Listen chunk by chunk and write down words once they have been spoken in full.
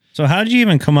So how did you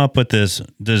even come up with this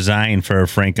design for a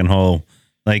Frankenhole?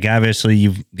 Like, obviously,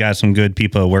 you've got some good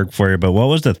people that work for you, but what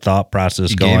was the thought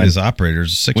process He going? gave his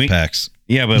operators six-packs.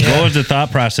 Yeah, but what was the thought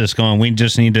process going? We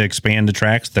just need to expand the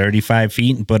tracks 35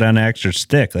 feet and put on an extra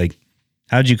stick. Like,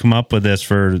 how'd you come up with this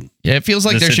for Yeah, it feels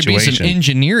like there should be some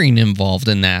engineering involved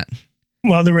in that.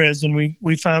 Well, there is, and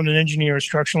we found an engineer, a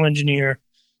structural engineer.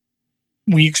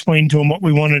 We explained to him what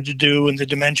we wanted to do and the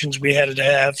dimensions we had to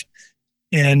have,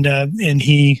 and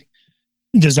he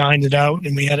designed it out,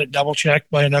 and we had it double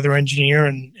checked by another engineer,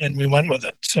 and we went with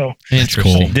it. So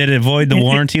interesting. Cool. Did it void the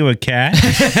warranty with Cat?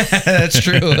 That's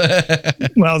true.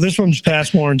 Well, this one's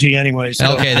past warranty anyway.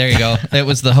 So. Okay, there you go. It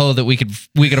was the hoe that we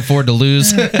could afford to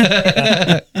lose.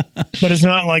 But it's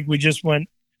not like we just went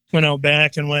out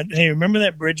back and went, hey, remember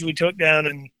that bridge we took down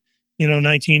in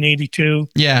 1982?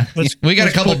 Yeah, we got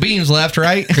a couple beams left,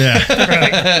 right? Yeah.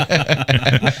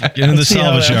 Right. Get in the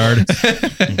salvage yard.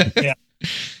 Yeah.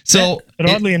 So, but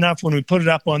oddly enough, when we put it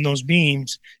up on those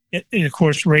beams, it of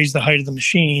course raised the height of the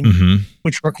machine,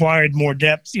 which required more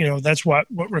depth. That's what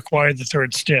required the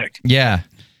third stick. Yeah,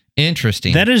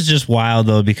 interesting. That is just wild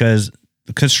though, because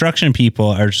the construction people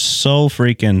are so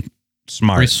freaking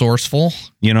smart, resourceful.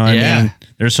 You know what I mean?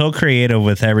 They're so creative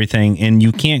with everything, and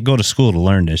you can't go to school to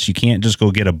learn this. You can't just go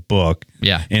get a book,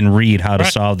 and read how to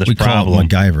solve this problem. We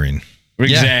call it MacGyvering.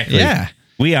 Exactly. Yeah.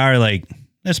 We are like.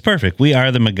 That's perfect. We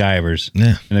are the MacGyvers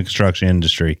in the construction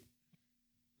industry.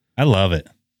 I love it.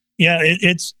 Yeah,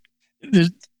 it's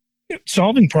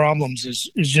solving problems is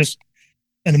just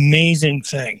an amazing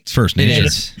thing. It's First Nature.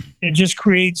 It just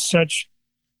creates such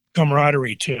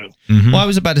camaraderie too. Well, I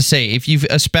was about to say,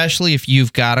 especially if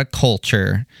you've got a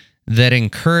culture that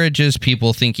encourages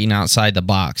people thinking outside the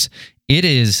box, it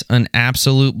is an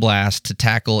absolute blast to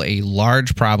tackle a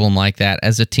large problem like that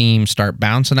as a team, start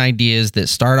bouncing ideas that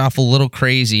start off a little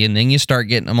crazy, and then you start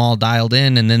getting them all dialed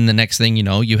in, and then the next thing you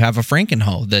know, you have a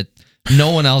Frankenhole that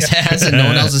no one else has and no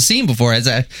one else has seen before.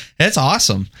 That's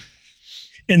awesome.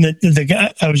 And the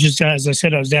guy, as I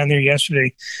said, I was down there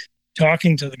yesterday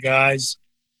talking to the guys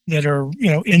that are,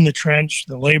 in the trench,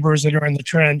 the laborers that are in the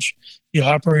trench, the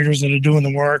operators that are doing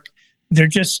the work. They're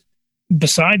just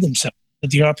beside themselves.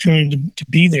 The opportunity to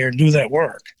be there and do that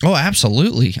work. Oh,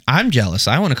 absolutely. I'm jealous.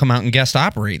 I want to come out and guest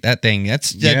operate that thing. That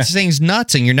thing's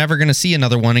nuts, and you're never going to see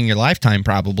another one in your lifetime,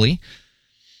 probably.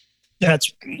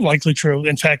 That's likely true.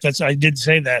 In fact, I did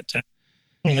say that to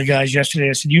one of the guys yesterday.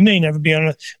 I said, you may never be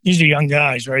on these are young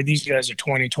guys, right? These guys are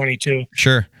 20, 22.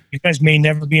 Sure. You guys may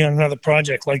never be on another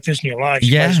project like this in your life.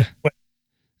 Yeah.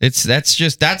 That's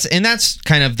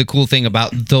kind of the cool thing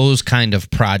about those kind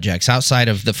of projects outside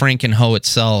of the Frankenhole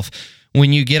itself.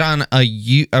 When you get on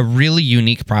a really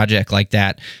unique project like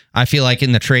that, I feel like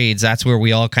in the trades, that's where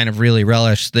we all kind of really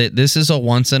relish that this is a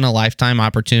once-in-a-lifetime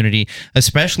opportunity,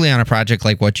 especially on a project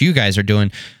like what you guys are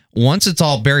doing. Once it's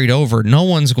all buried over, no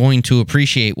one's going to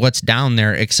appreciate what's down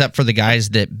there except for the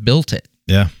guys that built it.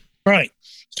 Yeah. Right.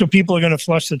 So people are going to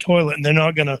flush the toilet, and they're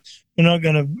not going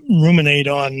to ruminate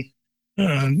on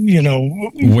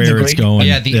where it's going.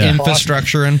 Yeah, the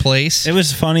infrastructure in place. It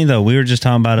was funny though. We were just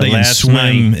talking about it last night.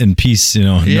 Swim in peace,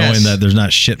 knowing that there's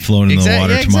not shit floating in the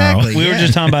water tomorrow. Exactly. We were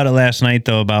just talking about it last night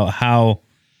though, about how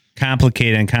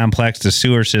complicated and complex the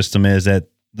sewer system is that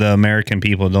the American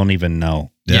people don't even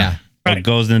know. Yeah. It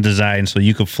goes in design so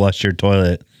you could flush your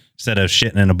toilet instead of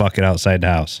shitting in a bucket outside the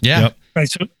house. Yeah. Yep. Right.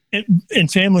 So, and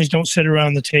families don't sit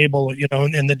around the table,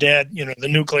 and the dad, the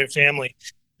nuclear family,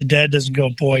 the dad doesn't go,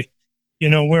 boy,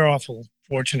 we're awful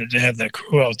fortunate to have that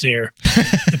crew out there,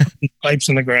 pipes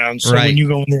in the ground. So when you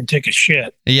go in there and take a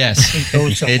shit, yes, it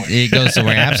goes somewhere. It goes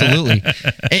somewhere. Absolutely.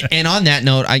 And on that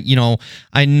note,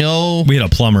 I know we had a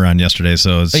plumber on yesterday,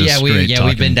 so it's just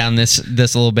we've been down this a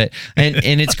little bit,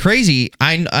 and it's crazy.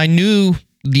 I knew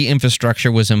the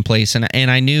infrastructure was in place, and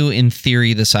I knew in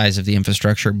theory the size of the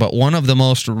infrastructure, but one of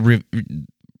the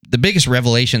the biggest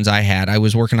revelations I had, I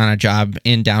was working on a job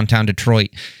in downtown Detroit,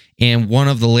 and one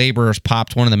of the laborers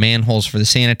popped one of the manholes for the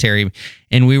sanitary,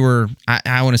 and we were,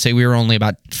 I want to say we were only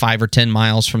about 5 or 10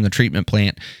 miles from the treatment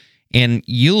plant, and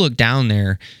you look down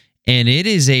there, and it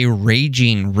is a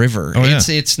raging river. Oh, yeah.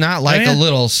 It's not like a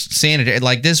little sanitary,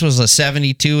 like this was a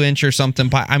 72-inch or something.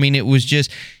 I mean, it was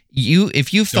just,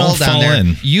 if you fell down there,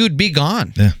 you'd be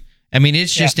gone. Yeah. I mean,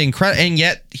 it's just incredible. And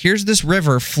yet, here's this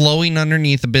river flowing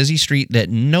underneath a busy street that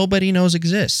nobody knows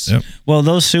exists. Yep. Well,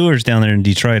 those sewers down there in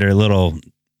Detroit are a little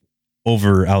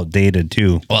outdated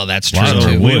too. Well, that's true.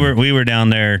 So too. we were down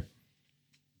there,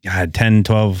 God,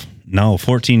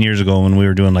 14 years ago when we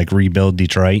were doing like Rebuild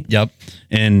Detroit. Yep.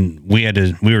 And we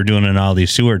were doing in all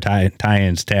these sewer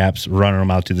tie-ins, taps, running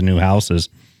them out to the new houses.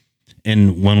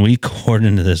 And when we cored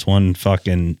into this one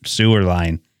fucking sewer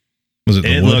line,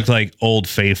 It looked like Old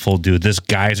Faithful, dude. This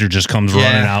geyser just comes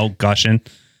running out, gushing.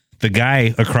 The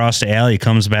guy across the alley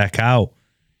comes back out,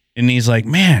 and he's like,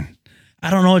 man, I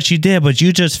don't know what you did, but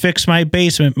you just fixed my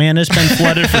basement, man. It's been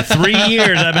flooded for 3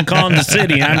 years. I've been calling the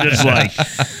city. I'm just like,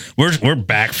 we're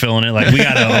backfilling it. Like, we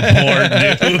got to abort,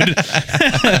 dude.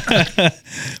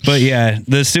 But yeah,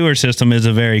 the sewer system is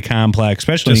a very complex,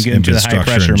 especially when you get into the high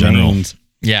pressure mains.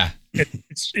 Yeah.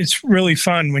 It's really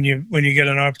fun when you get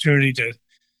an opportunity to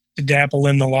dabble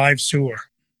in the live sewer.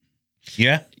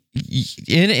 Yeah.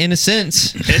 In a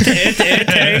sense.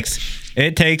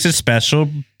 It takes a special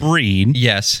breed.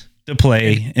 Yes. To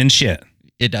play and shit.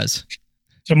 It does.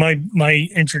 So my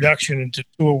introduction into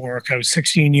sewer work, I was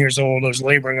 16 years old. I was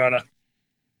laboring on a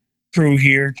crew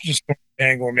here, just in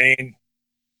Bangor, Maine.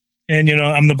 And,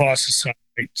 I'm the boss's son,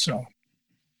 right? So,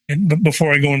 but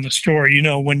before I go into the story,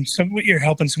 when you're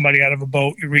helping somebody out of a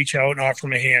boat, you reach out and offer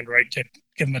them a hand, right, to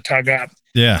give them a tug up.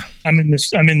 Yeah. I'm in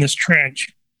this trench,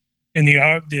 and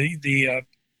the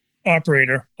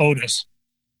operator, Otis,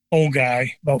 old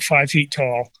guy, about 5 feet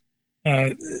tall,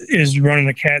 is running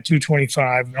a Cat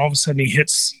 225, and all of a sudden he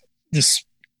hits this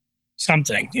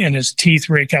something, and his teeth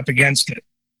rake up against it,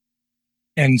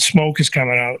 and smoke is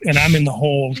coming out, and I'm in the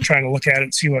hole trying to look at it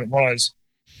and see what it was,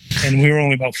 and we were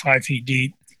only about 5 feet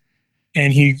deep,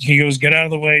 and he goes, get out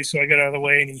of the way, so I get out of the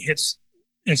way, and he hits,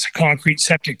 it's a concrete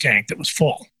septic tank that was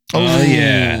full. Oh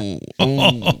yeah.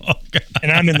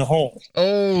 And I'm in the hole.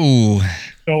 Oh.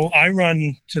 So I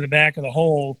run to the back of the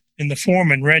hole, and the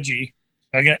foreman, Reggie,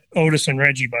 I got Otis and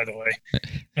Reggie, by the way,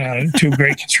 2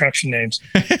 great construction names.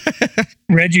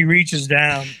 Reggie reaches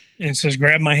down and says,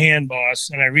 grab my hand, boss.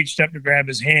 And I reached up to grab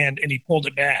his hand, and he pulled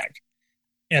it back.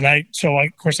 And of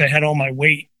course, I had all my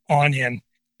weight on him,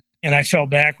 and I fell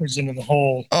backwards into the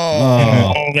hole. Oh,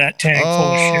 all that tank full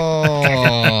of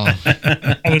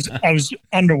shit. I was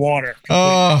underwater.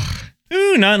 Oh.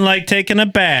 Ooh, nothing like taking a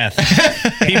bath.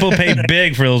 People pay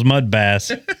big for those mud baths.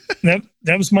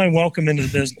 That was my welcome into the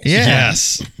business. Yeah.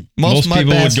 Yes. Most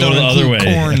people would go the other way.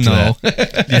 Corn, though.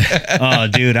 Oh,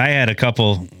 dude, I had a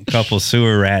couple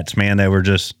sewer rats, man, that were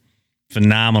just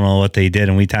phenomenal what they did.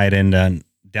 And we tied into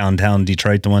downtown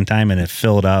Detroit the one time, and it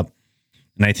filled up.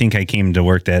 And I think I came to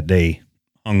work that day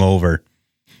hungover.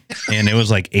 And it was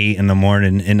like 8 a.m,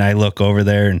 and I look over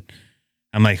there, and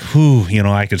I'm like, whew,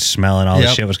 I could smell it. All the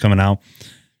shit was coming out.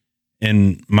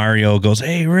 And Mario goes,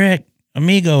 hey, Rick,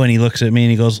 amigo. And he looks at me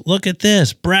and he goes, look at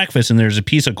this breakfast. And there's a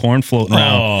piece of corn floating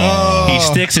around. Oh. He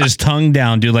sticks his tongue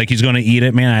down, dude, like he's going to eat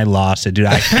it. Man, I lost it, dude.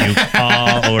 I puked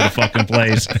all over the fucking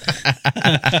place.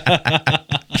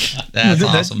 That's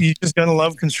awesome. You just got to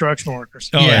love construction workers.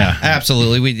 Oh, yeah,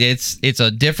 absolutely. It's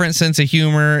a different sense of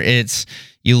humor.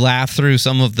 You laugh through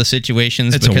some of the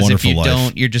situations, because if you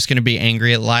don't, you're just going to be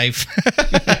angry at life.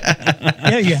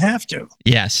 Yeah, you have to.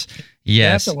 Yes. You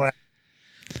have to laugh.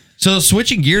 So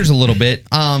switching gears a little bit,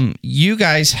 you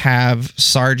guys have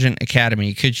Sergeant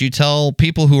Academy. Could you tell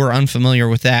people who are unfamiliar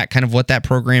with that, kind of what that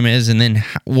program is, and then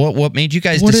what made you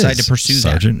guys decide to pursue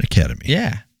Sergeant Academy?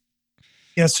 Yeah.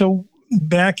 Yeah. So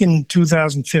back in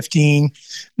 2015,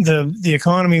 the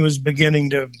economy was beginning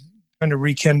to kind of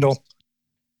rekindle.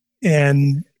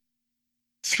 And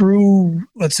through,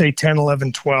 let's say, 10,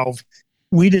 11, 12,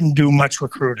 we didn't do much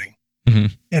recruiting. Mm-hmm.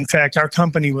 In fact, our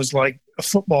company was like a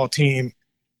football team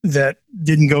that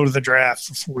didn't go to the draft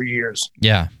for 4 years.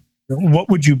 Yeah. What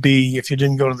would you be if you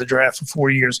didn't go to the draft for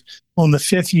 4 years? Well, in the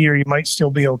 5th year, you might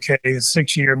still be okay. The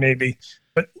 6th year, maybe.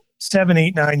 But 7,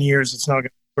 8, 9 years, it's not going to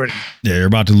be pretty. Yeah, you're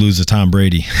about to lose to Tom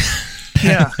Brady.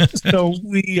 Yeah. So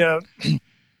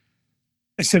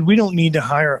I said, we don't need to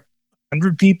hire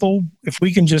 100 people. If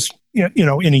we can just, in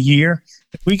a year,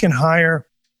 if we can hire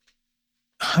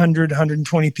 100,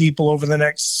 120 people over the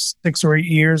next 6 or 8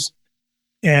 years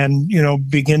and,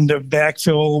 begin to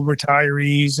backfill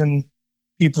retirees and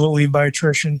people that leave by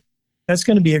attrition, that's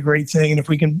going to be a great thing. And if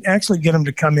we can actually get them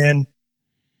to come in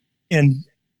and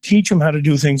teach them how to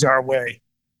do things our way.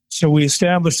 So we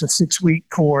established a 6-week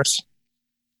course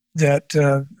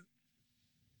that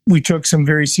we took some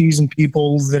very seasoned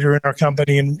people that are in our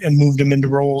company and moved them into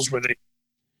roles where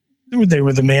they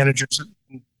were the managers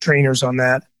and trainers on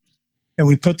that. And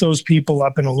we put those people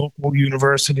up in a local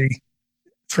university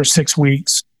for 6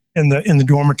 weeks in the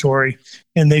dormitory,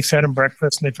 and they fed them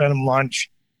breakfast and they fed them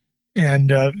lunch.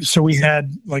 And so we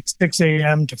had like 6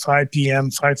 a.m. to 5 p.m.,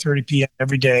 5:30 p.m.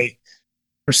 every day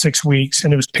for 6 weeks.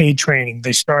 And it was paid training.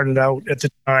 They started out at the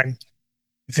time,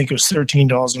 I think it was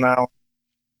 $13 an hour.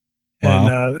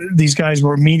 Wow. And these guys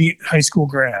were immediate high school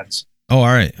grads. Oh, all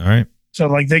right. All right. So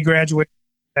like they graduated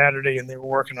Saturday and they were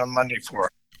working on Monday for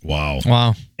it. Wow.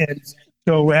 Wow. And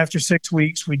so after 6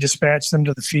 weeks, we dispatched them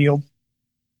to the field.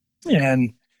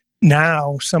 And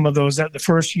now some of those, that the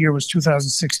first year was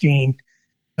 2016.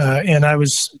 And I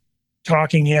was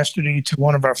talking yesterday to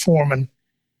one of our foremen,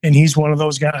 and he's one of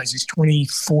those guys. He's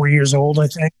 24 years old, I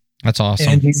think. That's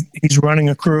awesome. And he's running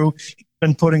a crew. He's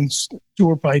been putting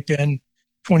sewer pipe in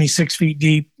 26 feet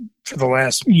deep for the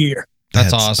last year.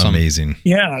 That's awesome. Amazing.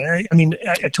 Yeah. I mean,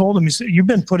 I told him, he said, you've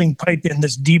been putting pipe in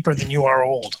this deeper than you are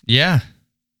old. Yeah.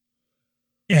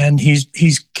 And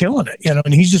he's killing it,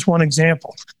 and he's just one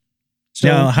example. So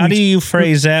now, how do you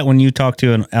phrase that when you talk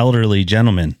to an elderly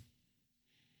gentleman?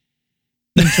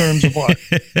 In terms of what?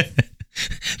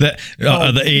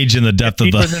 The age and the depth of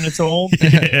deeper the. than it's old.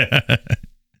 Yeah.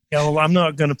 Yeah, well, I'm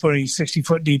not going to put any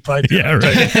 60-foot deep pipe in. Yeah,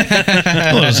 right.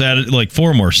 Well, just add like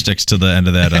 4 more sticks to the end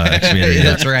of that excavator. Yeah.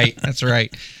 That's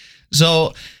right.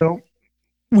 So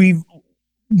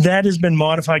that has been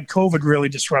modified. COVID really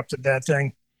disrupted that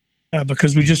thing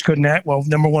because we just couldn't.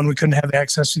 Number one, we couldn't have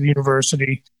access to the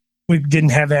university. We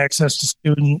didn't have access to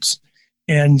students,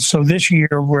 and so this year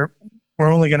we're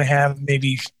only going to have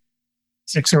maybe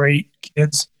 6 or 8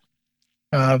 kids.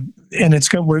 And it's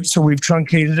going. So we've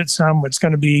truncated it some. It's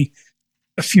going to be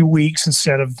a few weeks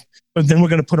but then we're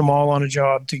going to put them all on a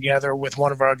job together with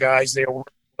one of our guys. They'll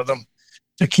work with them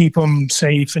to keep them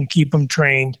safe and keep them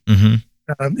trained. Mm-hmm.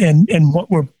 And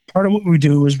part of what we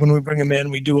do is when we bring them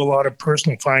in, we do a lot of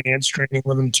personal finance training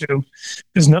with them too,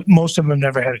 because most of them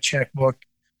never had a checkbook.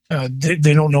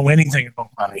 They don't know anything about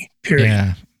money. Period.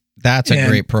 Yeah, that's a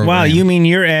great program. Wow, you mean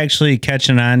you're actually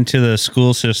catching on to the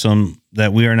school system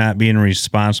that we are not being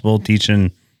responsible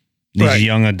teaching these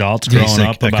young adults growing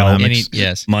up about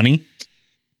money?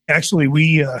 Actually,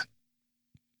 we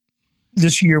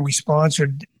this year we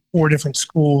sponsored 4 different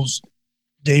schools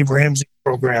Dave Ramsey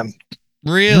program.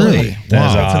 Really?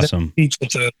 That's awesome. Teach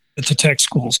at the tech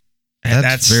schools.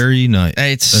 That's very nice.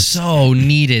 That's so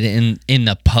needed in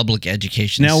the public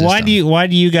education system. Now, why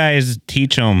do you guys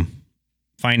teach them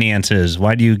finances?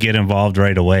 Why do you get involved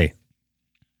right away?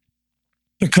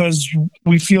 Because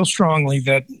we feel strongly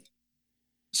that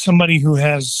somebody who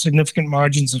has significant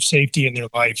margins of safety in their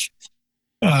life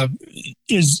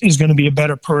is going to be a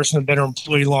better person, a better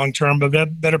employee long term, but a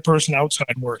better person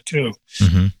outside work too.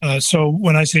 Mm-hmm. So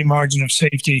when I say margin of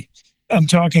safety, I'm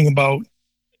talking about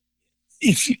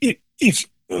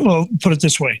well, put it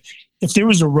this way: if there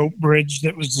was a rope bridge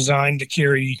that was designed to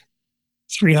carry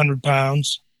 300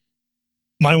 pounds,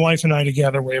 my wife and I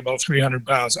together weigh about 300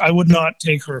 pounds. I would not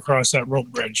take her across that rope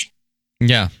bridge.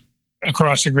 Yeah.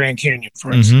 Across the Grand Canyon,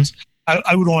 for instance.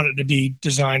 I would want it to be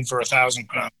designed for 1,000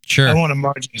 pounds. Sure. I want a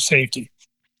margin of safety.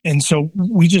 And so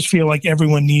we just feel like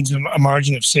everyone needs a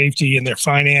margin of safety in their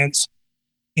finance.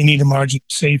 They need a margin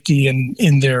of safety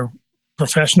in their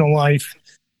professional life.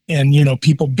 And,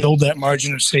 people build that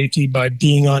margin of safety by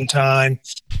being on time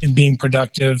and being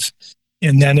productive.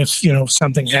 And then if,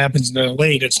 something happens and they're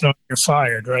late, it's not you're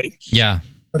fired, right? Yeah.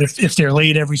 But if they're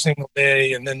late every single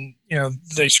day and then,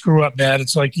 they screw up bad,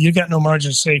 it's like you got no margin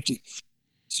of safety.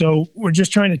 So we're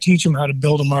just trying to teach them how to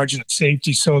build a margin of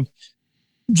safety. So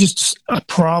just a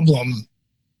problem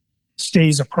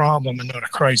stays a problem and not a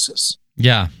crisis.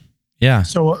 Yeah. Yeah.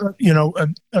 So,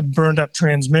 a burned up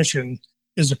transmission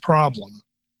is a problem.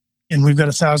 And we've got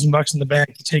 $1,000 in the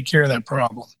bank to take care of that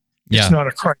problem. Yeah. It's not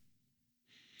a crisis.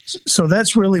 So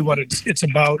that's really what it's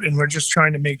about. And we're just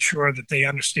trying to make sure that they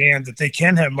understand that they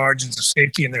can have margins of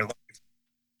safety in their life,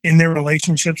 in their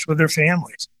relationships with their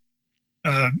families.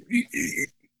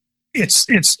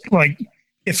 It's like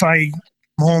if I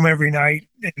come home every night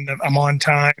and I'm on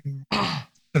time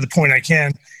to the point I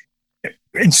can,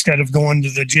 instead of going to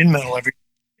the gin mill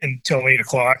until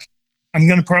 8:00, I'm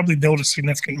going to probably build a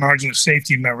significant margin of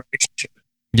safety in my relationship.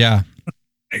 Yeah.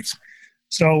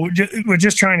 So we're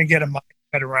just trying to get a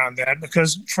mindset around that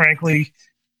because, frankly,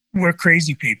 we're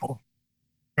crazy people,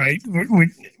 right?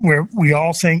 We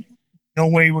all think, no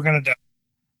way we're going to die.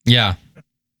 Yeah.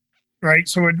 Right.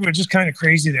 So we're just kind of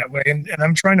crazy that way. And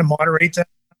I'm trying to moderate that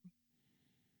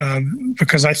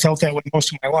because I felt that way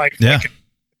most of my life. Yeah.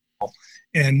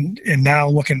 And now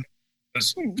looking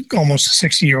as almost a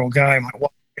 60-year-old guy,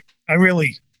 I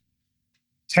really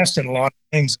tested a lot of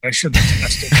things that I shouldn't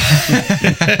have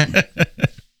tested.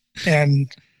 And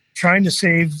trying to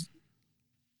save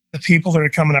the people that are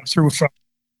coming up through from.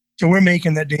 So we're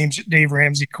making that Dave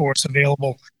Ramsey course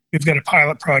available. We've got a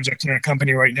pilot project in our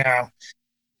company right now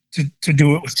to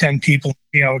do it with 10 people,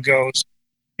 see how it goes.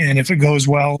 And if it goes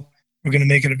well, we're going to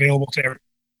make it available to everyone.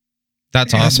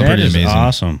 That's awesome. That is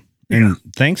awesome. And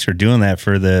thanks for doing that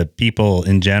for the people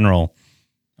in general.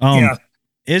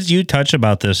 As you touch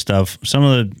about this stuff, some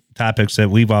of the topics that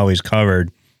we've always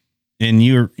covered, and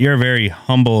you're a very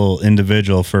humble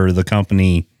individual for the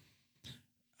company.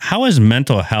 how has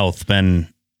mental health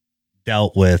been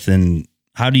dealt with, and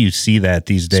how do you see that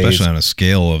these days? Especially on a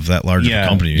scale of that large of a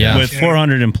company. Yeah. With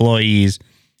 400 employees,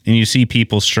 and you see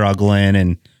people struggling,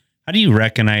 and how do you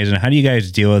recognize and how do you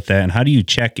guys deal with that, and how do you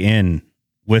check in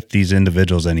with these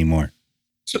individuals anymore?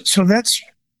 So that's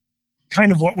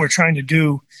kind of what we're trying to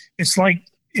do. It's like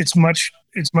it's much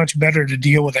better to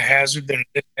deal with a hazard than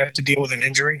it is to deal with an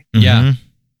injury. Yeah.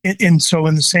 And so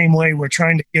in the same way, we're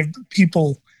trying to give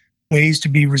people ways to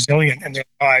be resilient in their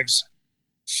lives,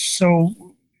 so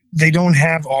they don't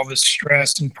have all this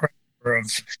stress and pressure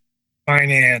of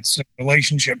finance and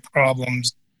relationship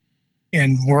problems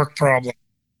and work problems.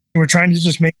 We're trying to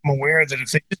just make them aware that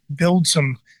if they just build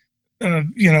some,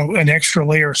 an extra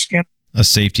layer of skin, A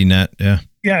safety net. Yeah.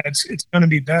 yeah, it's going to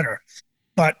be better.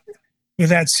 But with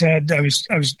that said, I was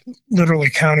literally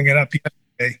counting it up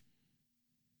yesterday.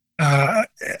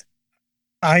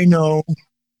 I know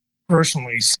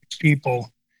personally 6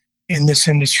 people in this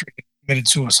industry that committed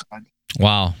suicide.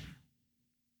 Wow.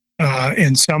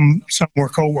 And some were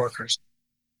coworkers.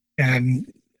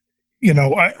 And,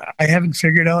 I haven't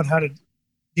figured out how to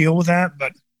deal with that,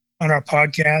 but on our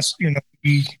podcast,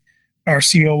 our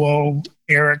COO,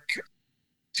 Eric,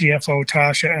 CFO,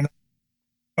 Tasha, and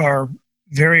are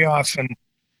very often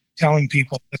telling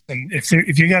people, listen,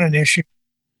 if you got an issue,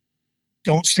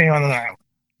 don't stay on an island.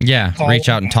 Yeah. Reach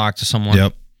out and talk to someone.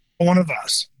 Yep. One of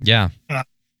us. Yeah.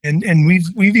 And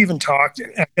we've even talked.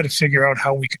 I've got to figure out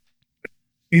how we can.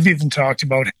 We've even talked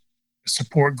about a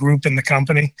support group in the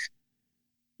company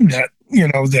that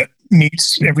that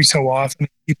meets every so often.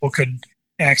 People could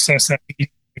access that if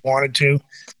they wanted to,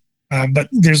 but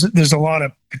there's a lot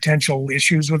of potential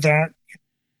issues with that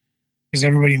because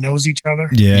everybody knows each other.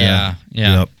 Yeah.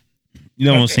 Yep.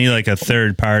 You almost need like a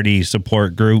third party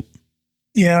support group.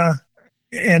 Yeah,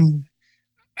 and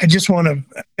I just got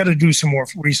to do some more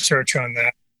research on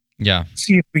that. Yeah.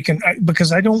 See if we can,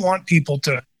 because I don't want people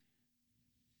to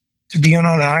be on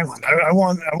an island. I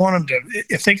want them to,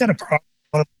 if they got a problem,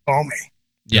 I want them to call me.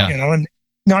 Yeah. And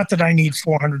not that I need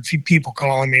 400 people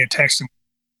calling me or texting me,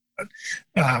 but,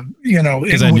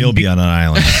 Because then you'll be on an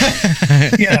island.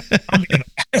 yeah. I'll be on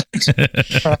an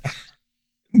island.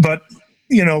 But,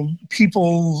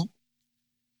 people,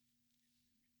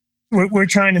 we're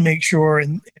trying to make sure,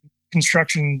 and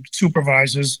construction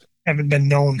supervisors haven't been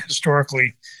known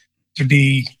historically to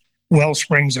be well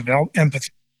springs of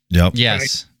empathy. Yep.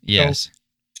 Yes. Yes.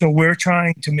 So we're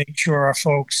trying to make sure our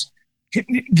folks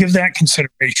give that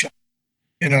consideration.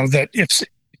 That if you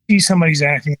see somebody's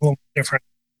acting a little different,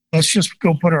 let's just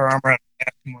go put our arm around and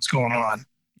ask them what's going on.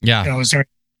 Yeah. Is there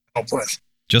anything to help with?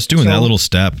 Just doing that little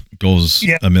step goes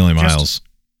a million miles.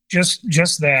 Just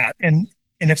that. And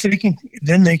if they can,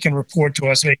 then they can report to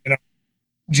us,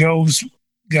 Joe's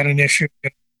got an issue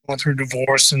going through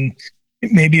divorce, and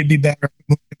maybe it'd be better if we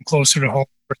move him closer to home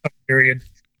for some period.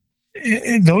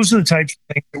 Those are the types of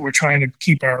things that we're trying to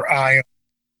keep our eye on.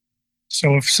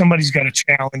 So if somebody's got a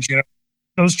challenge,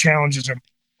 those challenges are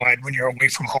wide when you're away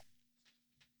from home.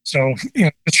 So,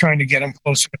 just trying to get them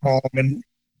closer to home and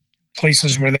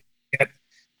places where they get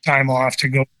time off to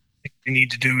go what they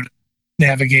need to do to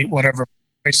navigate whatever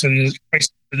place it is.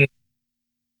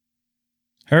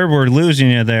 Herb, we're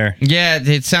losing you there. Yeah.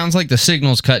 It sounds like the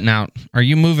signal's cutting out. Are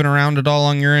you moving around at all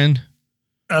on your end?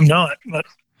 I'm not, but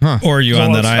Or are you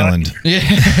on that island? Yeah.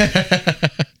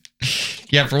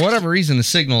 Yeah. For whatever reason, the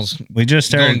signal's We just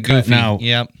started going goofy. cutting out.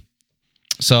 Yep.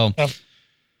 So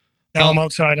now I'm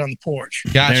outside on the porch.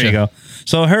 gotcha. There you go.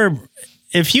 So Herb,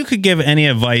 if you could give any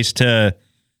advice to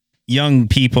young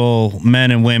people,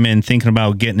 men and women thinking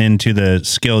about getting into the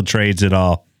skilled trades at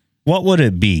all, what would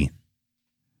it be?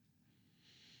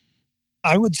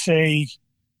 I would say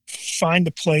find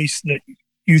a place that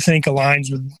you think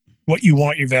aligns with what you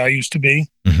want your values to be.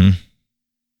 Mm-hmm.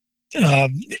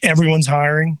 Everyone's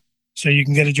hiring, so you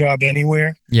can get a job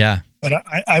anywhere. Yeah. But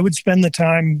I would spend the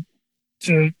time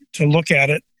to look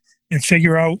at it and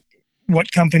figure out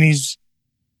what companies,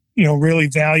 really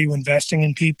value investing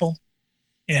in people,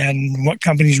 and what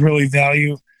companies really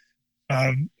value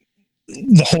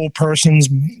the whole person's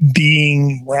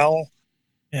being well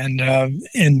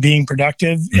and being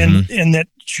productive, and that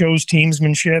shows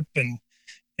teamsmanship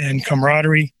and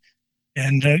camaraderie,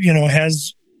 and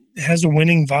has a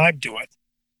winning vibe to it.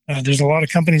 There's a lot of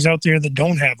companies out there that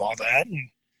don't have all that,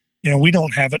 and we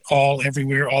don't have it all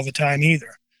everywhere all the time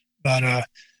either. But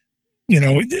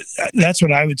that's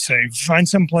what I would say. Find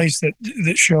some place that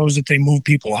shows that they move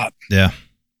people up. Yeah.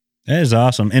 That is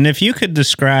awesome. And if you could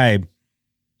describe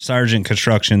Sargent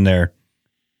Construction there,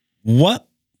 what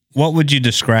would you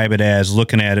describe it as,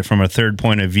 looking at it from a third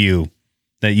point of view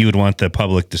that you would want the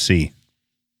public to see?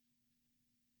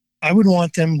 I would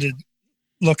want them to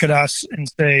look at us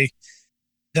and say,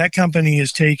 that company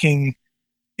is taking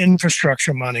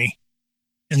infrastructure money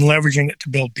and leveraging it to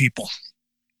build people.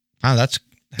 Wow, that's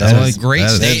That is- a great that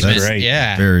is- statement. that's great.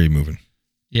 Yeah. Very moving.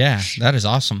 Yeah. That is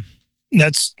awesome.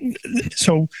 That's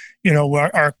so,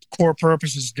 our core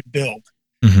purpose is to build.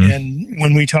 Mhm. And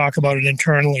when we talk about it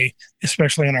internally,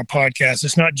 especially on our podcast,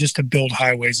 it's not just to build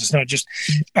highways. It's not just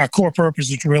our core purpose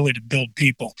is really to build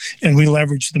people. And we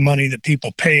leverage the money that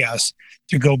people pay us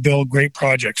to go build great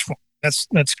projects for.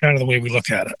 That's kind of the way we look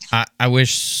at it. I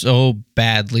wish so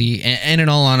badly, and in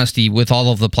all honesty, with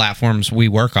all of the platforms we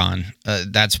work on,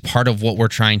 that's part of what we're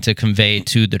trying to convey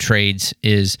to the trades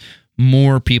is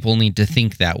more people need to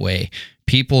think that way.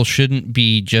 People shouldn't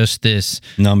be just this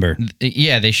Number.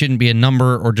 yeah, they shouldn't be a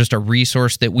number or just a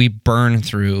resource that we burn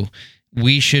through.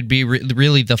 We should be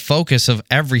really the focus of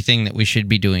everything that we should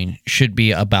be doing should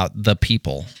be about the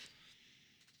people.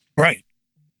 Right.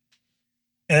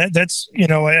 And that's,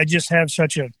 I just have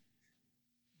such a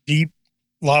deep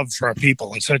love for our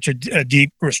people and such a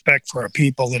deep respect for our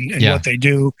people and Yeah. what they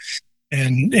do.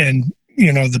 And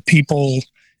the people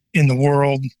in the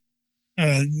world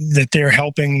that they're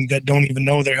helping that don't even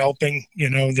know they're helping,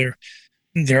 they're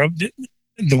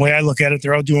the way I look at it,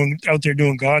 they're out there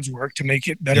doing God's work to make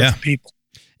it better Yeah. for people.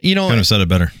 Kind of said it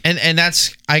better. And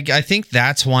that's I think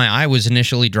that's why I was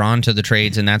initially drawn to the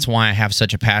trades, and that's why I have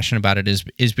such a passion about it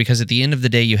is because at the end of the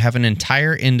day you have an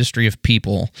entire industry of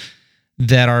people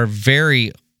that are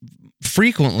very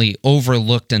frequently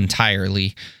overlooked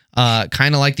entirely,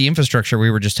 kind of like the infrastructure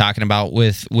we were just talking about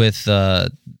with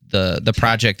the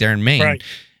project there in Maine. Right.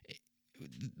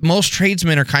 Most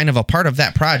tradesmen are kind of a part of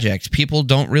that project. People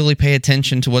don't really pay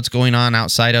attention to what's going on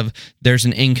outside of there's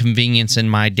an inconvenience in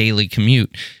my daily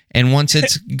commute. And once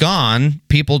it's gone,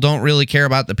 people don't really care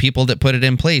about the people that put it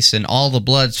in place and all the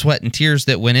blood, sweat, and tears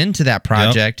that went into that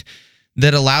project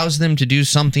that allows them to do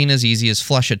something as easy as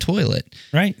flush a toilet.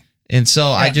 Right. And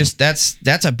so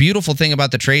that's a beautiful thing about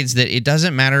the trades, that it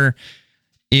doesn't matter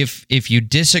if you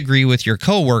disagree with your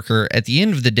coworker. At the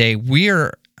end of the day,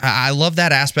 I love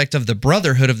that aspect of the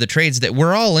brotherhood of the trades, that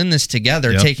we're all in this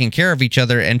together, taking care of each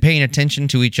other and paying attention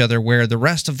to each other where the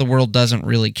rest of the world doesn't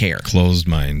really care. Closed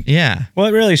mind. Yeah. Well,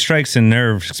 it really strikes a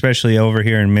nerve, especially over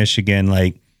here in Michigan,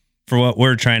 like for what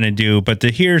we're trying to do. But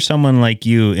to hear someone like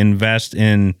you invest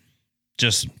in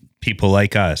just people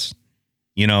like us,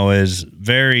 is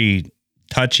very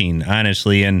touching,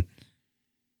 honestly. And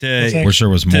Wish there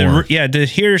was more. to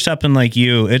hear something like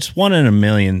you, it's one in a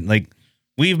million. Like,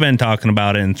 we've been talking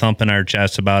about it and thumping our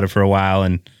chests about it for a while.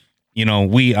 And,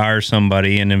 we are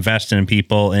somebody and investing in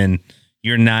people, and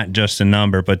you're not just a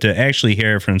number, but to actually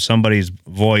hear it from somebody's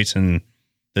voice and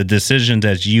the decisions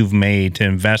that you've made to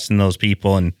invest in those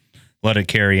people and let it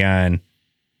carry on.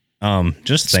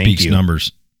 Just thank Speaks you.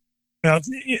 numbers. Well,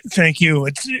 thank you.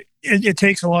 It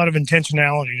takes a lot of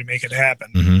intentionality to make it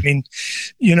happen. Mhm. I mean,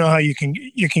 you know how you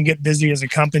can get busy as a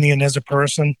company and as a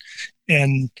person,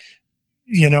 and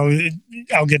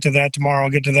I'll get to that tomorrow.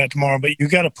 But you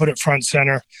got to put it front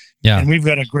center. Yeah. And we've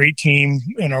got a great team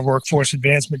in our workforce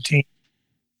advancement team,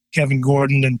 Kevin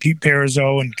Gordon and Pete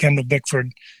Perizzo and Kendall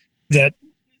Bickford, that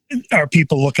our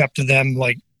people look up to them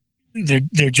like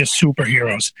they're just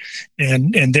superheroes,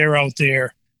 and they're out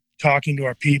there talking to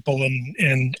our people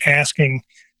and asking,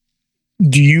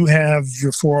 do you have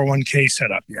your 401k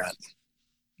set up yet?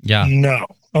 Yeah. No.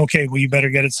 Okay, well, you better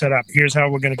get it set up. Here's how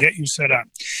we're going to get you set up.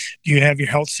 Do you have your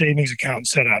health savings account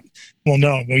set up? Well,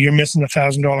 no. Well, you're missing the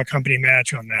 $1,000 company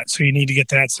match on that, so you need to get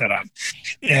that set up.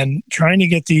 And trying to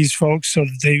get these folks so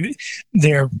that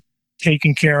they're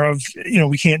taken care of.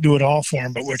 We can't do it all for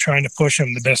them, but we're trying to push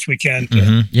them the best we can.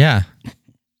 Mhm. Yeah.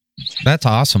 That's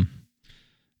awesome.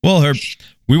 Well, Herb,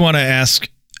 we want to ask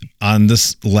on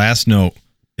this last note,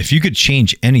 if you could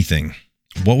change anything,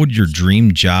 what would your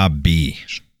dream job be?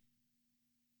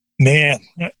 Man,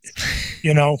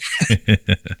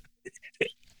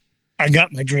 I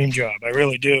got my dream job. I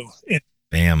really do.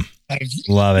 Bam.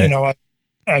 Love it.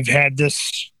 I've had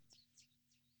this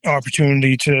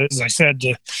opportunity to, as I said,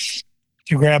 to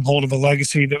grab hold of a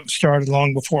legacy that started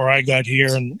long before I got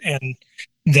here, and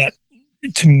that,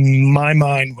 to my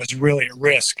mind, was really a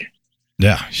risk.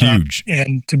 Yeah, huge.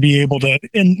 And to be able to,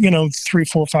 and 300,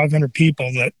 400, 500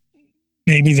 people that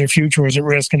maybe their future was at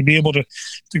risk, and to be able to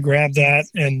grab that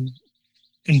and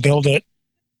build it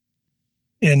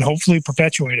and hopefully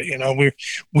perpetuate it.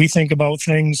 We think about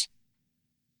things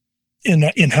in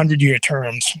 100-year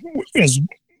terms,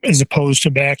 as opposed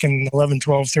to back in 11,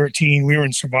 12, 13, we were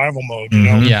in survival mode.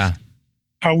 Mhm. Yeah.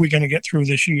 How are we going to get through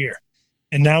this year?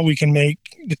 And now we can make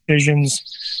decisions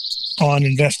on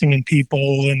investing in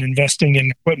people and investing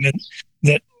in equipment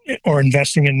that or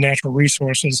investing in natural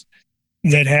resources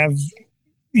that have,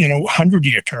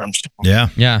 100-year terms to them. Yeah.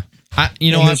 Yeah.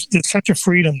 You know And what? there's such a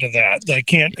freedom to that. I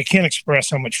can't express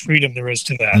how much freedom there is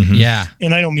to that. Mhm. Yeah.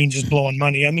 And I don't mean just blowing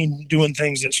money. I mean doing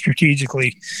things that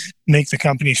strategically make the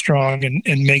company strong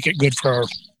and make it good for our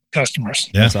customers.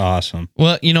 Yeah. That's awesome.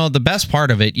 Well, the best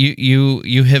part of it,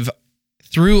 you have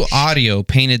through audio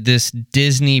painted this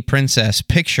Disney princess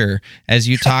picture as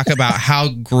you talk about how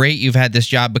great you've had this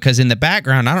job, because in the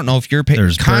background, I don't know if you're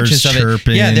There's conscious birds of it.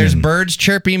 chirping Yeah, there's and- birds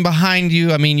chirping behind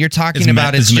you. I mean, you're talking It's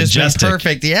about it's just been majestic.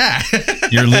 perfect. Yeah.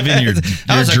 You're living your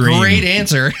That was a dream. great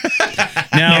answer.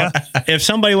 Now, if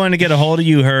somebody wanted to get a hold of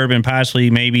you, Herb, and possibly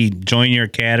maybe join your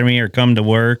academy or come to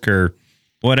work or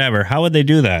whatever, how would they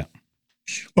do that?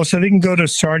 Well, so they can go to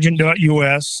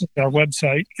sargent.us, our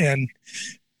website, and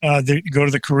they go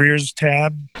to the careers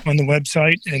tab on the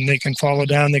website, and they can follow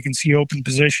down. They can see open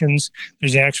positions.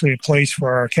 There's actually a place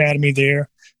for our academy there.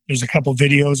 There's a couple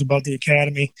videos about the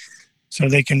academy, so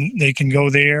they can go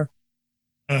there.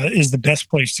 Is the best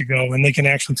place to go, and they can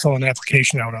actually fill an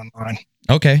application out online.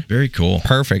 Okay. Very cool.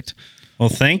 Perfect. Well,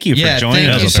 thank you for Yeah. joining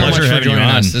Thank us. you so much pleasure for having you joining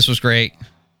us. on. This was great.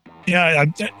 Yeah,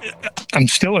 I'm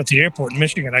still at the airport in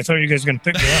Michigan. I thought you guys were going to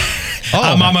pick me up. Oh,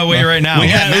 I'm on my way right now.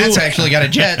 Yeah, Matt's actually got a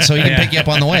jet, so he can Yeah. pick you up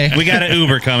on the way. We got an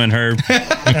Uber coming, Herb. All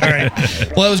right.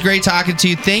 Well, it was great talking to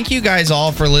you. Thank you guys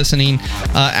all for listening.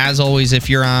 As always, if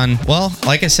you're on, well,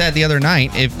 like I said the other night,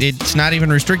 if it's not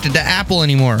even restricted to Apple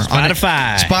anymore.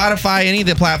 Spotify, any of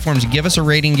the platforms, give us a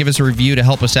rating, give us a review to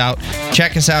help us out.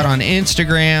 Check us out on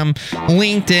Instagram,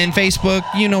 LinkedIn, Facebook.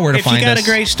 You know where to If find you got us. a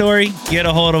great story, get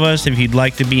a hold of us. If you'd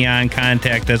like to be on,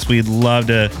 contact us. We'd love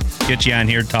to get you on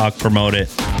here, talk, promote it.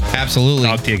 Absolutely.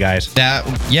 Talk to you guys.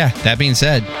 That being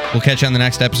said, we'll catch you on the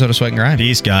next episode of Sweat and Grind.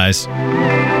 Peace, guys.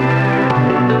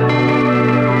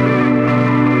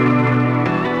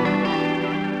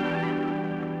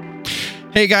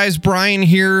 Hey guys, Brian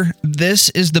here. This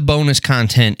is the bonus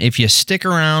content. If you stick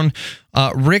around,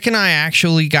 Rick and I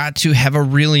actually got to have a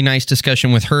really nice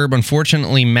discussion with Herb.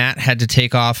 Unfortunately, Matt had to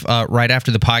take off right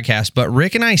after the podcast, but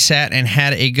Rick and I sat and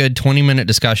had a good 20-minute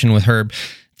discussion with Herb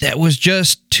that was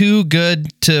just too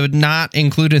good to not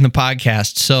include in the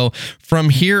podcast. So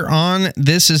from here on,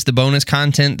 this is the bonus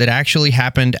content that actually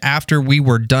happened after we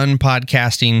were done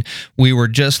podcasting. We were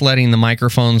just letting the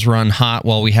microphones run hot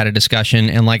while we had a discussion.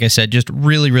 And like I said, just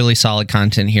really, really solid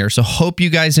content here. So hope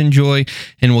you guys enjoy,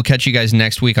 and we'll catch you guys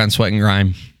next week on Sweat and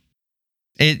Grime.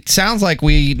 It sounds like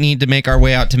we need to make our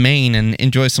way out to Maine and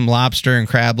enjoy some lobster and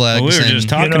crab legs. Well, we were just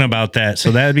talking about that,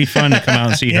 so that'd be fun to come out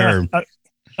and see Herb.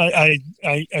 I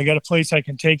got a place I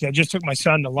can take you. I just took my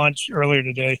son to lunch earlier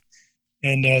today,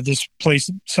 and this place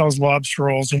sells lobster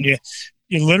rolls, and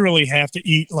you literally have to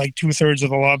eat like 2/3 of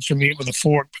the lobster meat with a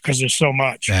fork because there's so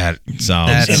much. That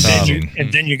sounds That's amazing.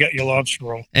 And then you got your lobster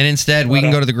roll. And instead, we can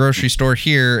go to the grocery store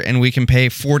here, and we can pay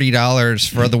 $40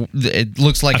 for it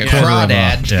looks like a quarter of crawdad a-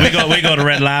 ad. yeah. We go to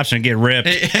Red Lobster and get ripped.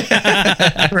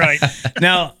 Right.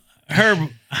 Now, Herb,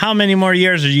 how many more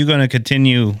years are you going to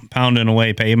continue pounding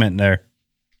away pavement there?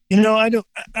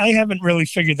 I haven't really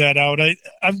figured that out.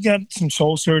 I've got some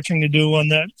soul searching to do on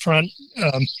that front,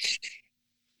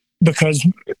 because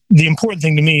the important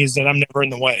thing to me is that I'm never in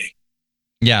the way.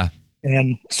 Yeah.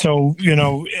 And so,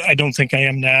 I don't think I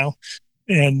am now.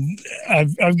 And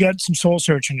I've got some soul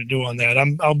searching to do on that.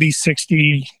 I'll be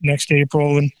 60 next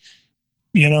April, and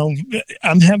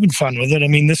I'm having fun with it. I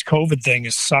mean, this COVID thing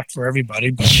has sucked for everybody,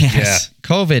 but Yes.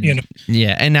 COVID.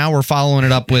 Yeah. And now we're following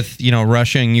it up with,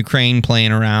 Russia and Ukraine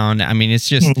playing around. I mean, it's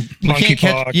just we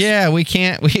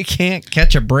can't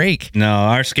catch a break. No,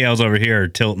 our scales over here are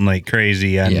tilting like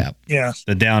crazy on yeah.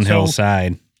 the downhill So-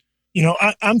 side.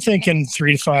 I'm thinking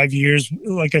 3 to 5 years.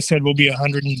 Like I said, we'll be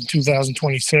 100 in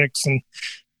 2026, and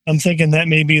I'm thinking that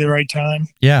may be the right time.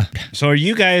 Yeah. So are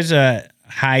you guys a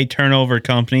high turnover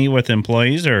company with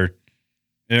employees, or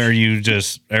are you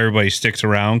just everybody sticks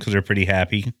around because they're pretty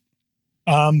happy?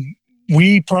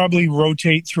 We probably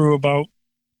rotate through about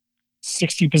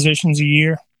 60 positions a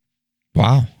year.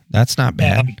 Wow. That's not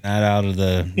bad. Not out of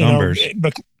the You know, numbers.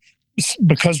 but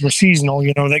because we're seasonal,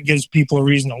 that gives people a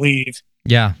reason to leave.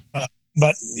 Yeah.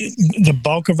 But the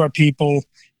bulk of our people,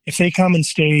 if they come and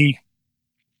stay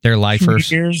They're 2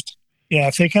 lifers. years,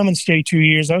 if they come and stay 2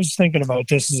 years, I was thinking about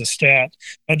this as a stat.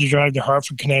 I had to drive to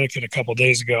Hartford, Connecticut a couple of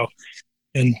days ago,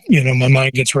 and my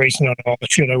mind gets racing on all the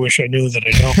shit I wish I knew that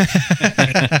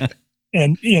I don't.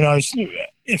 And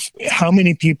if how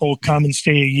many people come and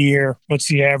stay a year? What's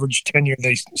the average tenure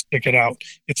they stick it out?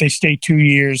 If they stay 2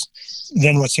 years,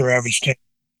 then what's their average tenure?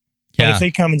 But Yeah. if they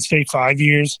come and stay 5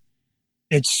 years,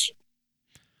 it's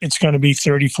going to be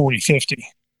 30, 40, 50.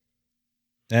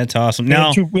 That's awesome.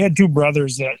 Now, We had two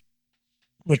brothers that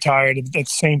retired at the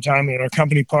same time at our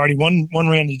company party. One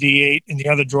ran the D8 and the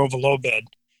other drove a low bed.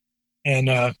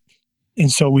 And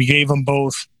so we gave them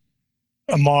both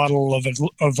a model of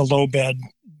the low bed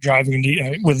driving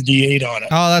with a D8 on it.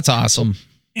 Oh, that's awesome.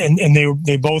 And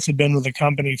they both had been with the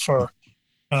company for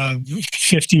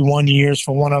 51 years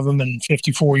for one of them and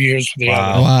 54 years for the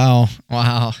other.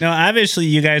 Wow. now, obviously,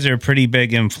 you guys are a pretty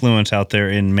big influence out there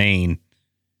in Maine.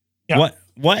 Yeah.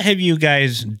 What have you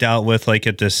guys dealt with, like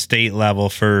at the state level,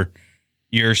 for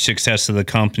your success of the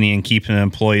company and keeping the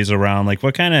employees around? Like,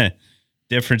 what kind of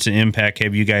difference and impact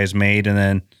have you guys made? And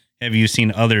then have you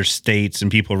seen other states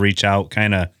and people reach out,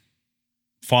 kind of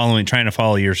trying to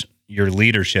follow your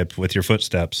leadership with your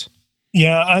footsteps?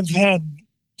 Yeah, I've had,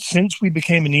 since we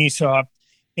became an ESOP,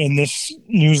 and this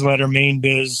newsletter, Maine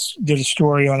Biz, did a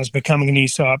story on us becoming an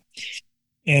ESOP.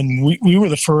 And we were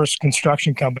the first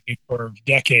construction company for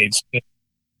decades to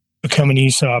become an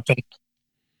ESOP. And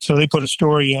so they put a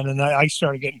story in, and I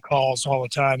started getting calls all the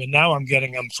time. And now I'm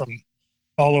getting them from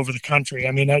all over the country.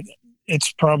 I mean,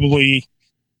 it's probably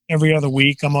every other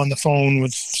week I'm on the phone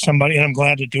with somebody, and I'm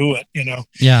glad to do it, you know.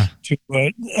 Yeah.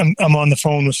 I'm on the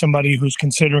phone with somebody who's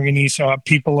considering an ESOP,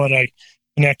 people that I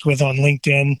connect with on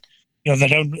LinkedIn, you know,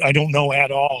 that I don't know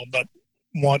at all, but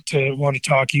want to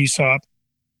talk ESOP.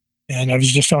 And I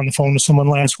was just on the phone with someone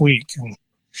last week. And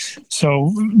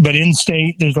so, but in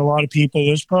state, there's a lot of people.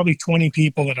 There's probably 20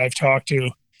 people that I've talked to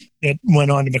that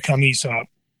went on to become ESOP.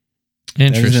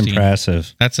 Interesting. That is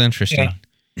impressive. That's interesting.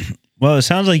 Yeah. Well, it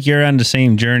sounds like you're on the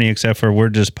same journey, except for we're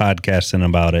just podcasting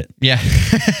about it. Yeah.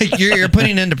 you're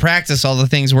putting into practice all the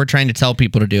things we're trying to tell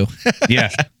people to do.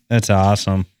 Yeah, that's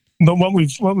awesome. But what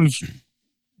we've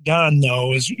done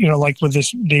though is, you know, like with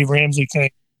this Dave Ramsey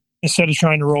thing, instead of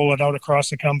trying to roll it out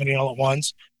across the company all at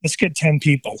once, let's get 10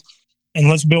 people and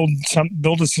let's build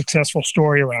a successful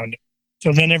story around it.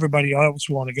 So then everybody else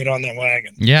will want to get on that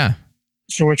wagon. Yeah.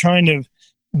 So we're trying to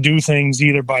do things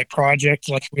either by project,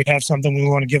 like we have something we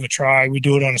want to give a try, we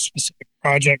do it on a specific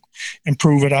project and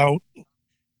prove it out,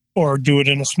 or do it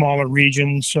in a smaller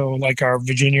region. So like our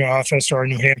Virginia office or our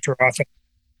New Hampshire office.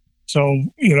 So,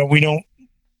 you know, we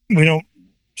don't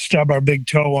stub our big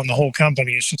toe on the whole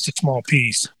company. It's just a small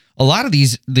piece. A lot of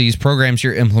these programs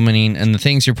you're implementing and the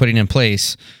things you're putting in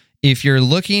place, if you're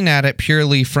looking at it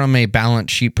purely from a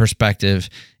balance sheet perspective,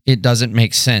 it doesn't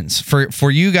make sense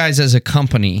for you guys as a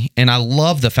company. And I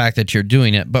love the fact that you're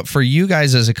doing it, but for you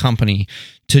guys as a company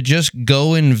to just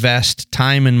go invest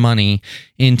time and money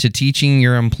into teaching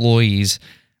your employees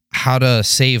how to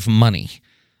save money.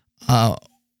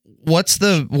 What's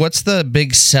the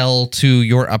big sell to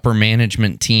your upper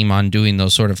management team on doing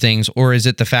those sort of things? Or is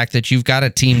it the fact that you've got a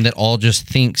team that all just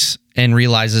thinks and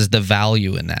realizes the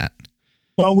value in that?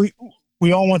 Well,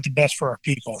 we all want the best for our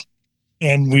people.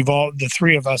 And the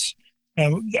three of us,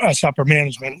 us upper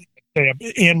management,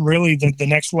 and really the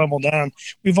next level down,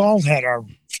 we've all had our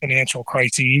financial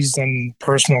crises and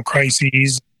personal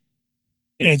crises.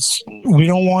 We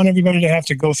don't want everybody to have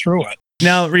to go through it.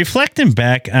 Now, reflecting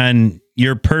back on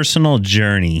your personal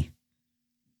journey,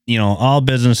 you know, all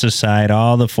business aside,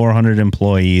 all the 400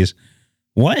 employees,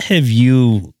 what have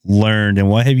you learned and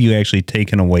what have you actually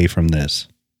taken away from this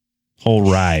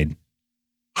whole ride?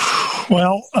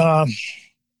 Well,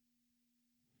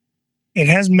 it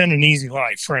hasn't been an easy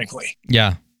life, frankly.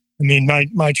 Yeah. I mean,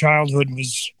 my childhood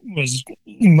was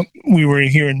we were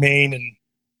here in Maine,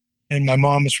 and my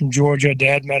mom was from Georgia.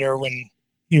 Dad met her when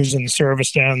he was in the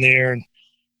service down there and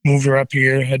moved her up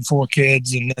here, had 4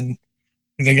 kids, and then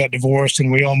they got divorced,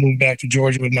 and we all moved back to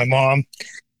Georgia with my mom.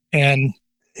 And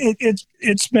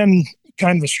it's been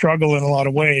kind of a struggle in a lot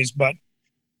of ways, but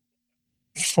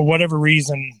for whatever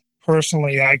reason,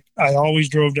 personally, I always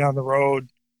drove down the road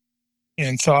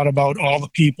and thought about all the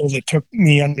people that took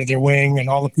me under their wing and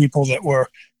all the people that were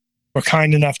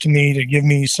kind enough to me to give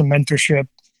me some mentorship.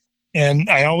 And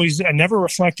I never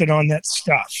reflected on that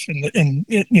stuff in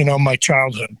you know, my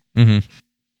childhood. Mm-hmm.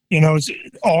 You know,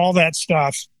 all that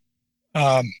stuff.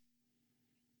 I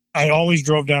always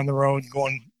drove down the road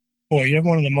going, boy, you're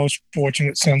one of the most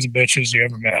fortunate sons of bitches you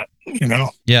ever met, you know?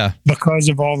 Yeah. Because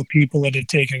of all the people that had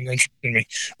taken an interest in me,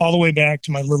 all the way back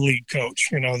to my little league coach,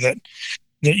 you know, that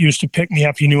used to pick me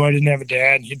up. He knew I didn't have a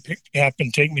dad. He'd pick me up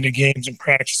and take me to games and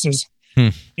practices,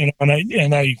 you know,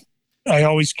 and I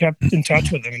always kept in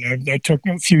touch with him. And I took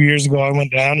a few years ago, I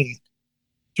went down and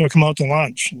took him out to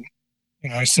lunch. And, you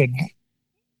know, I said,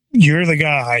 you're the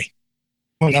guy.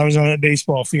 When I was on that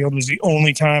baseball field was the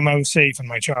only time I was safe in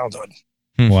my childhood.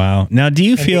 Wow. Now, do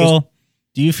you feel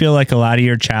like a lot of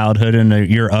your childhood and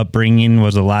your upbringing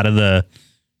was a lot of the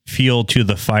fuel to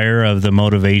the fire of the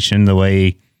motivation, the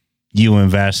way you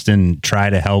invest and try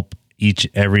to help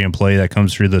every employee that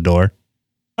comes through the door?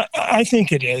 I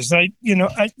think it is. I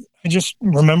just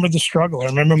remember the struggle. I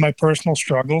remember my personal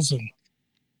struggles, and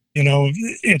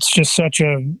it's just such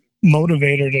a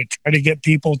motivator to try to get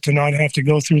people to not have to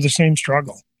go through the same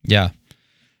struggle. Yeah.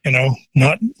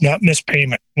 Not miss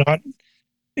payment, not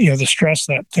the stress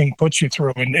that thing puts you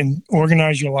through, and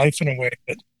organize your life in a way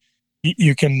that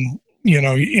you can.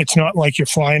 It's not like you're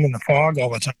flying in the fog all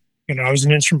the time. I was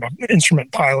an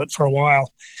instrument pilot for a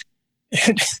while.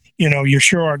 And, you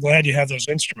sure are glad you have those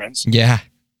instruments. Yeah.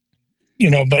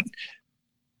 But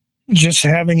just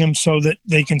having them so that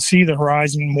they can see the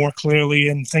horizon more clearly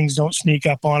and things don't sneak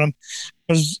up on them.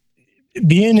 Because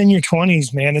being in your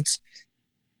 20s, man, it's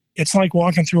like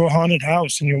walking through a haunted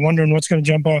house and you're wondering what's going to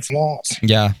jump off the walls.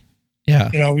 Yeah. Yeah.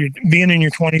 You're being in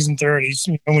your 20s and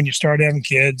 30s, when you start having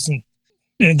kids, and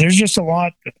there's just a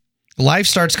lot. Life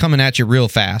starts coming at you real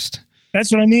fast.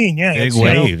 That's what I mean. Yeah. Big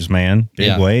waves, man.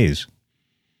 Big waves.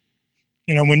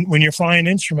 When you're flying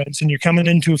instruments and you're coming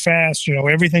in too fast,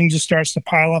 everything just starts to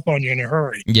pile up on you in a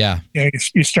hurry. Yeah.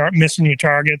 You start missing your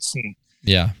targets, and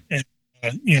the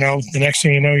next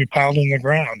thing you know, you're piled on the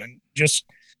ground, and just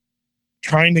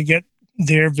trying to get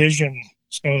their vision.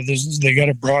 So they got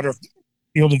a broader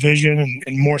field of vision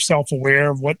and more self-aware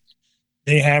of what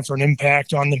they have for an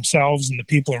impact on themselves and the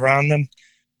people around them,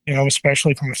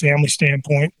 especially from a family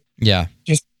standpoint. Yeah.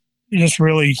 Just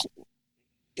really,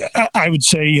 I would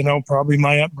say, probably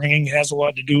my upbringing has a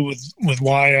lot to do with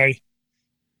why I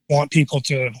want people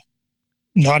to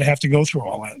not have to go through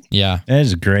all that. Yeah. That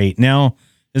is great. Now,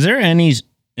 is there any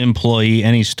employee,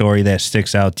 any story that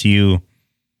sticks out to you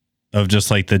of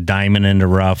just like the diamond in the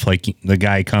rough, like the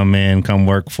guy come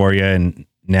work for you and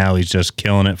now he's just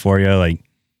killing it for you? Like,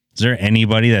 is there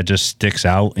anybody that just sticks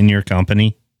out in your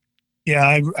company?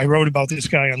 Yeah, I wrote about this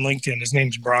guy on LinkedIn. His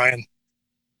name's Brian.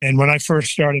 And when I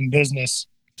first started in business,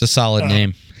 it's a solid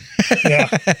name. Yeah.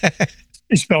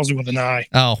 He spells it with an I.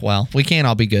 Oh, well, we can't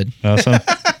all be good. Awesome.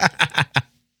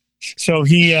 So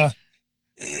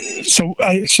so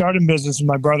I started in business, and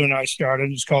my brother and I started.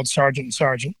 It was called Sergeant &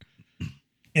 Sergeant.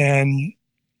 And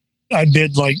I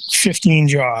bid like 15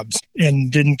 jobs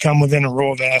and didn't come within a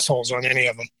row of assholes on any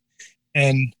of them.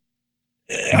 And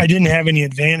I didn't have any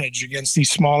advantage against these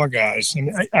smaller guys. I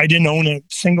mean, I didn't own a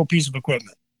single piece of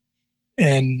equipment.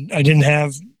 And I didn't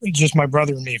have just my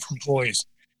brother and me for employees.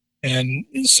 And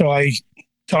so I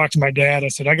talked to my dad. I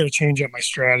said, I got to change up my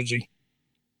strategy.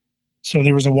 So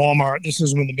there was a Walmart. This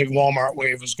is when the big Walmart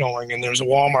wave was going. And there was a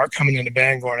Walmart coming into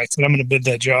Bangor. And I said, I'm going to bid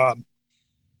that job.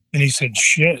 And he said,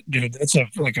 shit, dude, that's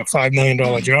like a $5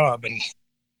 million job. And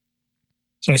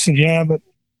so I said, yeah, but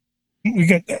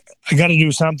I got to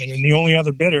do something. And the only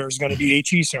other bidder is going to be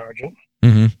HE Sergeant.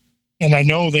 Mm-hmm. And I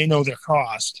know they know their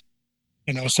cost,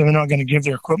 so they're not going to give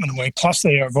their equipment away. Plus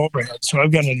they have overhead. So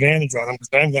I've got an advantage on them because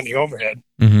I haven't got any overhead.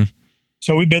 Mm-hmm.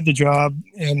 So we bid the job,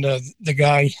 and the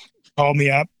guy called me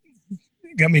up,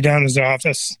 got me down to his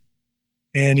office,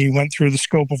 and he went through the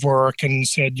scope of work and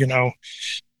said,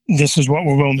 this is what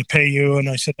we're willing to pay you. And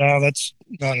I said, oh, that's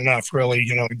not enough, really.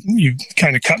 You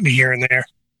kind of cut me here and there.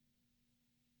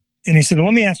 And he said, well,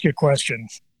 let me ask you a question.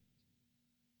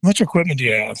 How much equipment do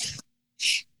you have?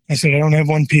 I said, I don't have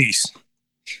one piece,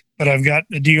 but I've got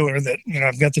a dealer that,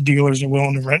 I've got the dealers that are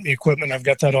willing to rent me equipment. I've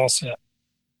got that all set.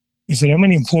 He said, how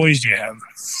many employees do you have?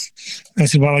 I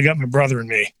said, well, I got my brother and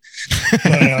me.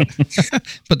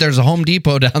 But there's a Home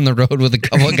Depot down the road with a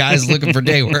couple of guys looking for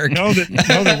day work. No,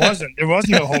 there wasn't. There was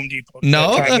no Home Depot.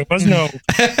 No? There was no,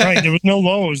 right. There was no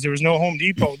Lowe's. There was no Home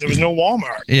Depot. There was no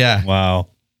Walmart. Yeah. Wow.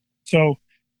 So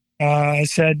I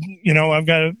said,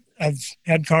 I've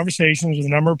had conversations with a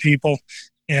number of people,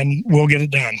 and we'll get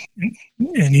it done.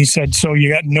 And he said, so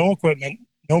you got no equipment,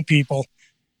 no people.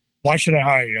 Why should I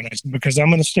hire you? And I said, because I'm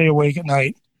going to stay awake at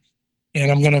night,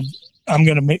 and I'm going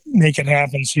to make it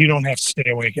happen so you don't have to stay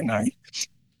awake at night.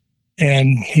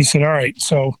 And he said, all right.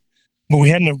 So, but we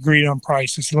hadn't agreed on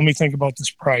price. I said, let me think about this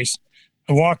price.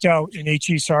 I walked out, and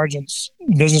HE Sergeant's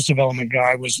business development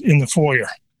guy was in the foyer.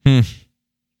 And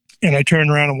I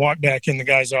turned around and walked back in the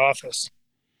guy's office.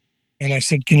 And I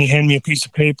said, can you hand me a piece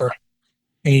of paper?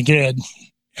 And he did.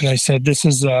 And I said, this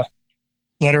is a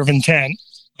letter of intent.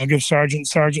 I'll give Sergeant.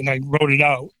 I wrote it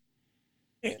out.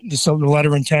 This is the letter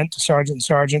of intent to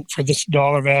Sergeant for this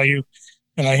dollar value.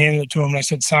 And I handed it to him, and I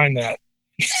said, sign that.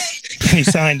 And he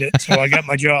signed it. So I got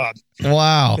my job.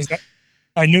 Wow.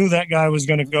 I knew that guy was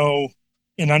going to go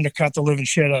and undercut the living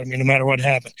shit out of me no matter what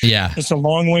happened. Yeah. It's a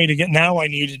long way to get. Now I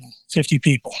needed 50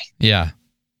 people. Yeah.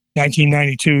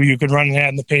 1992, you could run an ad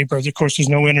in the paper. Of course, there's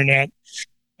no internet.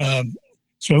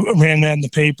 So I ran that in the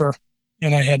paper,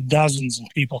 and I had dozens of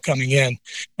people coming in.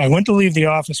 I went to leave the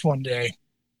office one day,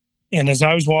 and as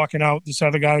I was walking out, this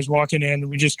other guy was walking in, and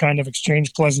we just kind of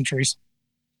exchanged pleasantries.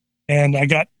 And I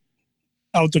got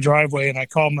out the driveway, and I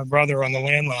called my brother on the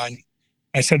landline.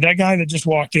 I said, "That guy that just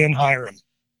walked in, hire him."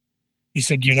 He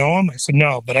said, "You know him?" I said,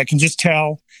 "No, but I can just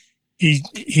tell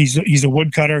he's a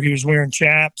woodcutter. He was wearing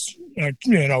chaps,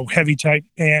 heavy type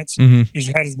pants. Mhm. He's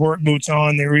had his work boots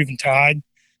on. They were even tied."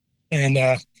 And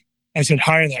I said,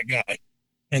 "Hire that guy."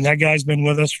 And that guy's been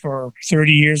with us for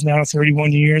 30 years now,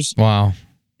 31 years. Wow.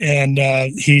 And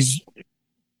he's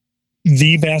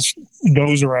the best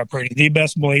dozer operator, the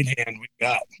best blade hand we've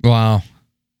got. Wow.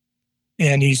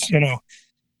 And he's,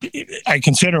 I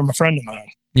consider him a friend of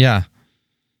mine. Yeah.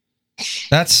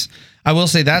 I will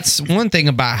say that's one thing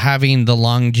about having the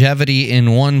longevity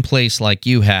in one place like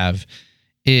you have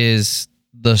is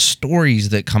the stories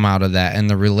that come out of that and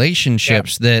the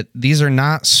relationships that these are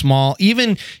not small,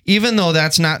 even though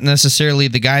that's not necessarily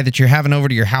the guy that you're having over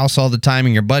to your house all the time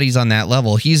and your buddy's on that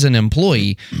level. He's an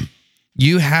employee.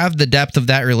 You have the depth of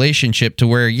that relationship to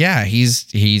where, he's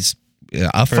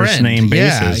a First friend. name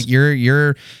basis.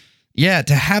 You're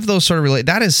to have those sort of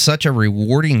that is such a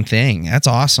rewarding thing. That's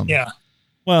awesome. Yeah.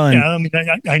 Well, and I mean,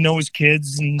 I know his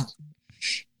kids and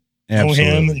know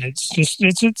him, and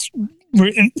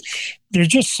they're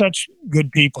just such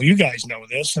good people. You guys know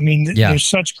this. I mean, they're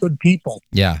such good people.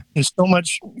 Yeah. There's so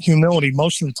much humility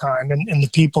most of the time in the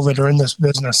people that are in this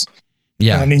business.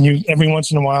 Yeah. I mean, every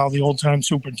once in a while, the old time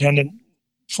superintendent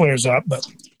flares up, but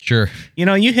sure.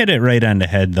 You hit it right on the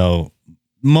head, though.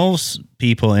 Most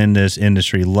people in this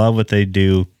industry love what they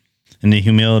do, and the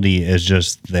humility is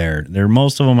just there.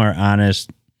 Most of them are honest,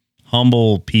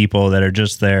 humble people that are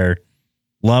just there,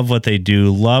 love what they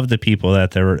do, love the people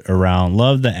that they're around,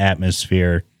 love the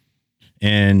atmosphere,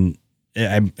 and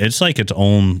it's like its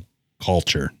own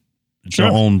culture, its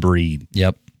own breed.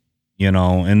 Yep.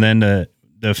 And then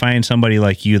to find somebody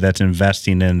like you that's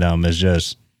investing in them is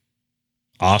just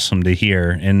awesome to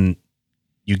hear. And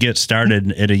you get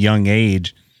started at a young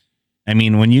age. I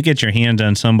mean, when you get your hands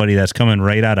on somebody that's coming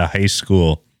right out of high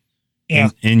school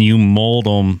and you mold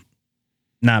them,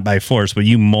 not by force, but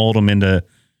you mold them into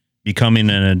becoming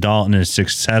an adult and a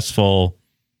successful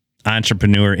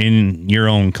entrepreneur in your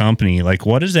own company, like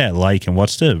what is that like? And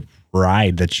what's the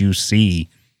ride that you see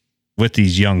with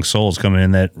these young souls coming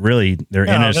in that really they're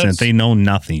innocent? They know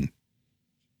nothing.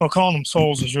 Well, calling them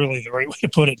souls is really the right way to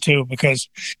put it too, because,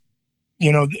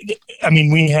 I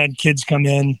mean, we had kids come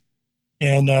in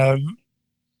and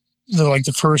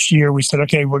the first year we said,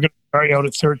 okay, we're going to start you out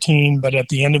at 13, but at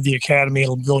the end of the academy,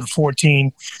 it'll go to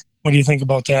 14. What do you think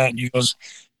about that? And he goes,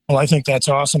 well, I think that's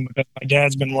awesome because my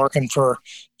dad's been working for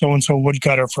so-and-so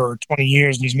woodcutter for 20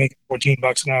 years and he's making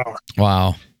 $14 an hour.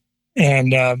 Wow.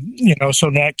 And,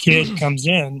 so that kid comes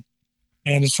in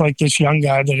and it's like this young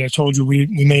guy that I told you we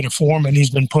made a foreman.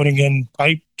 He's been putting in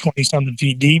pipe 20-something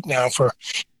feet deep now for a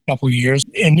couple of years.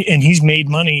 And he's made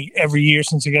money every year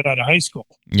since he got out of high school.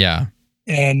 Yeah.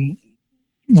 And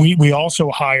we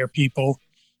also hire people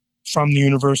from the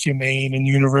University of Maine and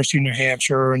the University of New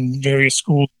Hampshire and various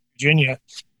schools in Virginia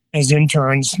as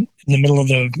interns in the middle of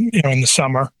in the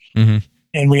summer. Mm-hmm.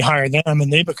 And we hire them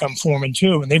and they become foremen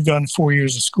too. And they've done 4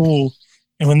 years of school.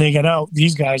 And when they get out,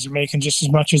 these guys are making just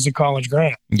as much as a college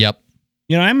grad. Yep.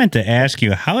 I meant to ask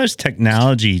you, how has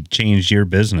technology changed your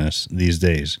business these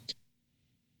days?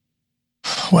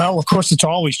 Well, of course, it's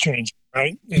always changing,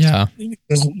 right?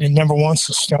 It never wants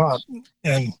to stop.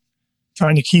 And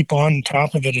trying to keep on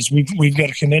top of it is we've got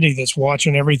a committee that's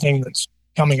watching everything that's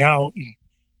coming out. And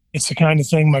it's the kind of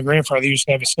thing my grandfather used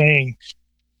to have a saying,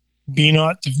 be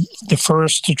not the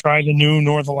first to try the new,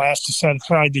 nor the last to set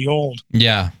aside the old.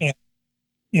 Yeah. And,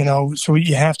 so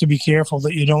you have to be careful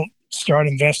that you don't start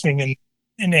investing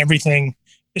in everything,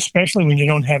 especially when you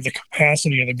don't have the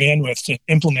capacity or the bandwidth to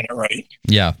implement it right.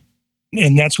 Yeah.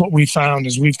 And that's what we found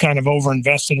is we've kind of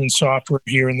overinvested in software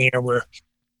here and there where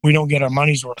we don't get our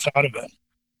money's worth out of it.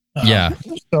 Yeah.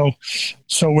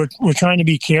 So we're trying to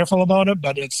be careful about it,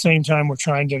 but at the same time, we're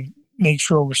trying to make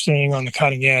sure we're staying on the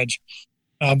cutting edge.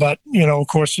 But of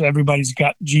course, everybody's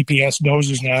got GPS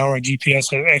dozers now or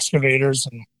GPS excavators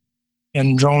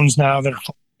and drones now that are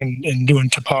and doing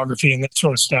topography and that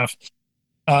sort of stuff.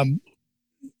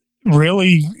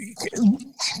 Really,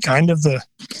 kind of the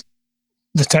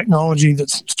technology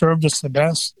that's served us the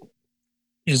best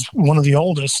is one of the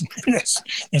oldest.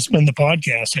 It's been the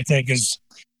podcast, I think, is,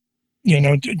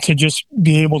 to just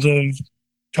be able to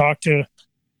talk to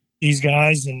these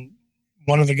guys. And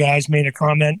one of the guys made a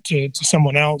comment to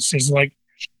someone else is like,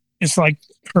 it's like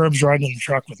Herb's riding in the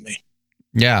truck with me.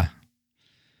 Yeah.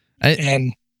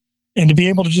 And and to be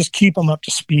able to just keep them up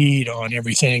to speed on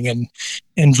everything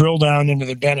and drill down into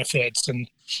the benefits. And,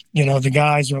 you know, the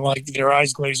guys are like, their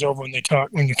eyes glaze over when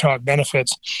you talk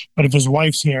benefits. But if his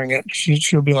wife's hearing it,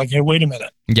 she'll be like, hey, wait a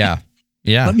minute. Yeah.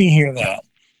 Yeah. Let me hear that.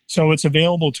 So it's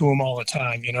available to them all the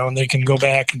time, you know, and they can go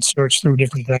back and search through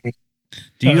different things.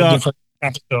 Different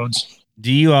episodes.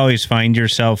 Do you always find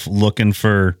yourself looking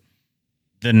for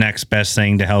the next best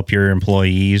thing to help your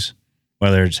employees,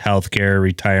 whether it's healthcare,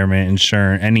 retirement,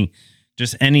 insurance,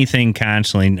 anything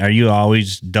constantly? Are you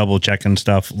always double checking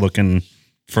stuff, looking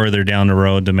further down the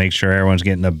road to make sure everyone's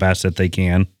getting the best that they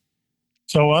can?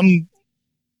 So I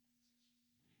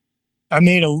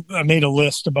made a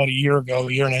list about a year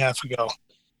and a half ago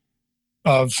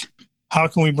of how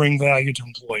can we bring value to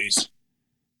employees.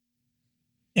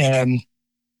 And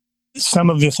some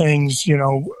of the things, you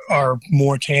know, are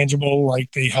more tangible,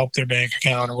 like they help their bank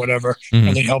account or whatever,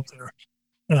 or they help their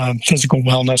physical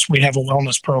wellness. We have a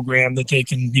wellness program that they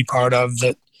can be part of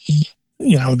that,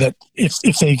 you know, that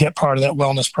if they get part of that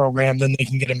wellness program, then they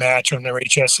can get a match on their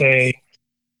HSA,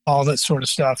 all that sort of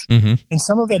stuff. And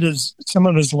some of it is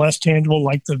less tangible,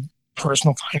 like the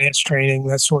personal finance training,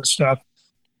 that sort of stuff.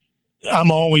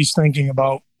 I'm always thinking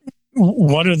about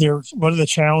what are the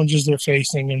challenges they're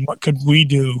facing and what could we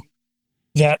do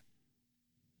that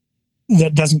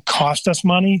doesn't cost us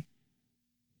money,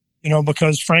 you know,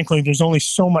 because frankly, there's only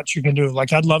so much you can do.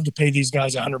 Like, I'd love to pay these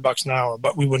guys $100 an hour,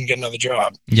 but we wouldn't get another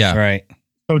job. Yeah. Right.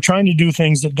 So trying to do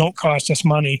things that don't cost us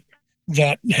money,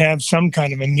 that have some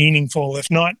kind of a meaningful,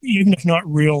 even if not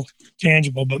real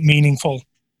tangible, but meaningful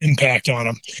impact on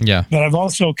them. Yeah. But I've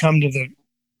also come to the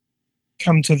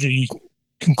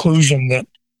conclusion that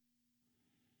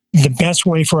the best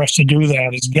way for us to do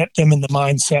that is get them in the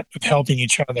mindset of helping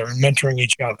each other and mentoring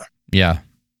each other. Yeah.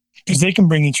 Because they can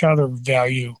bring each other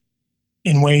value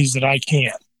in ways that I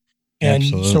can't. And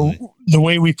Absolutely. so the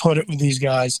way we put it with these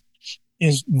guys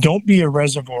is, don't be a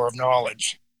reservoir of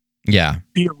knowledge. Yeah.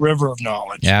 Be a river of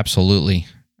knowledge. Absolutely.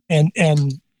 And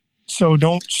so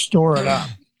don't store it up.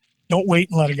 Don't wait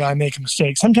and let a guy make a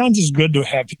mistake. Sometimes it's good to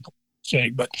have people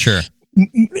mistake, but Sure.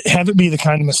 Have it be the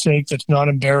kind of mistake that's not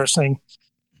embarrassing.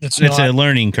 It's a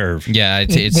learning curve. Yeah.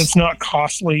 It's that's not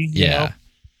costly. You yeah.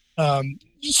 know?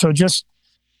 So just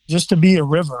to be a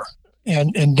river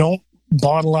and don't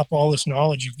bottle up all this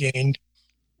knowledge you've gained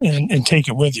and take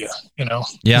it with you, you know?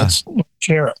 Yeah. Let's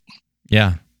share it.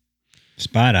 Yeah.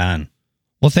 Spot on.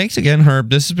 Well, thanks again, Herb.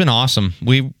 This has been awesome.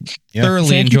 We thoroughly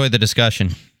Thank enjoyed the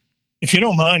discussion. If you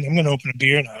don't mind, I'm going to open a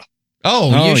beer now.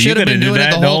 Oh, you should have been doing it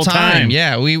that the whole time.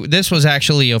 Yeah, this was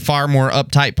actually a far more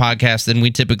uptight podcast than we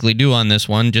typically do on this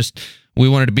one. Just we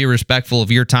wanted to be respectful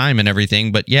of your time and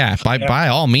everything. But yeah, by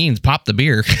all means, pop the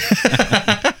beer.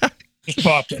 Just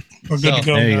popped it. We're good to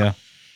go There you now. go.